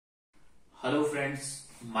Hello friends,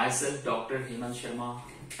 myself Dr. Hemant Sharma,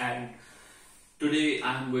 and today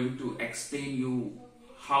I am going to explain you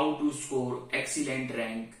how to score excellent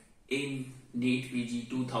rank in Neet PG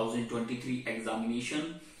 2023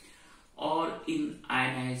 examination or in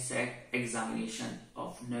INI-CET examination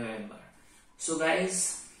of November. So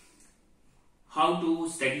guys, how to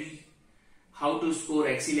study, how to score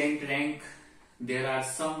excellent rank, there are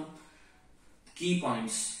some key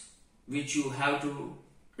points which you have to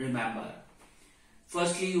remember.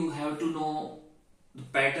 Firstly, you have to know the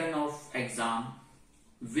pattern of exam,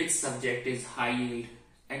 which subject is high yield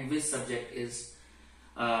and which subject is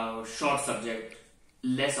short subject,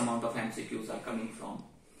 less amount of MCQs are coming from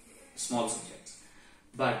small subjects.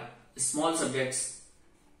 But small subjects,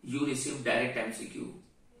 you receive direct MCQ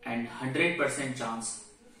and 100% chance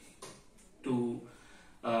to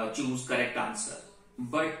choose correct answer.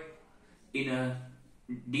 But in a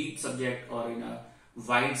deep subject or in a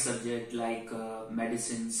wide subject like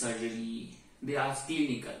medicine, surgery, they are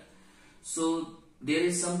clinical, so there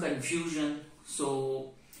is some confusion.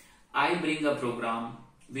 So I bring a program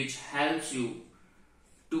which helps you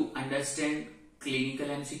to understand clinical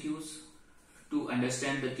MCQs, to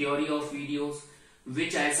understand the theory of videos,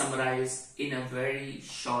 which I summarize in a very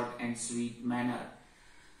short and sweet manner.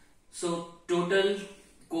 So total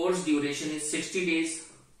course duration is 60 days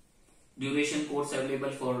duration course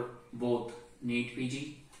available for both Neet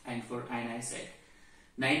PG and for INI-CET.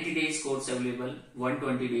 90 days course available,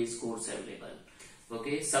 120 days course available.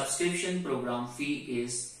 Okay, subscription program fee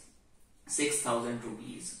is 6,000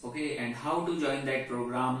 rupees. Okay, and how to join that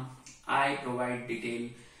program, I provide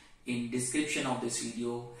detail in description of this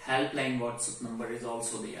video. Helpline WhatsApp number is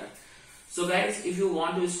also there. So guys, if you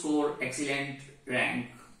want to score excellent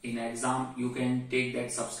rank in exam, you can take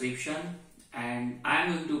that subscription, and I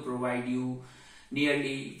am going to provide you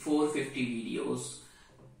nearly 450 videos.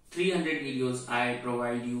 300 videos I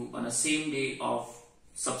provide you on the same day of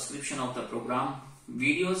subscription of the program.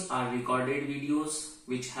 Videos are recorded videos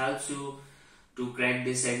which helps you to crack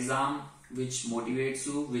this exam, which motivates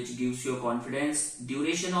you, which gives you confidence.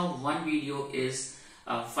 Duration of one video is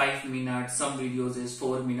 5 minutes, some videos is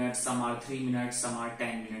 4 minutes, some are 3 minutes, some are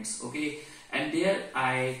 10 minutes. Okay, and there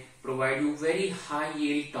I provide you very high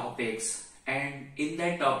yield topics, and in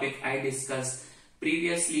that topic I discuss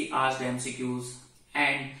previously asked MCQs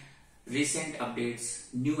and recent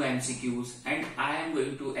updates, new MCQs, and I am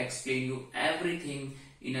going to explain you everything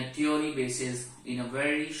in a theory basis in a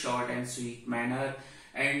very short and sweet manner.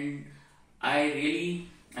 And I really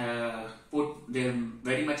put there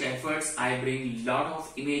very much efforts. I bring lot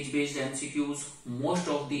of image based MCQs. Most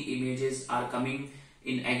of the images are coming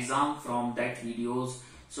in exam from that videos.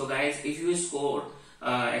 So guys, if you score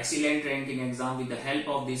excellent rank in exam with the help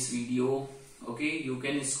of this video, okay, you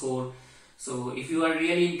can score. So if you are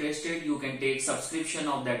really interested, you can take subscription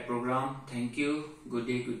of that program. Thank you. Good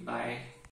day. Goodbye.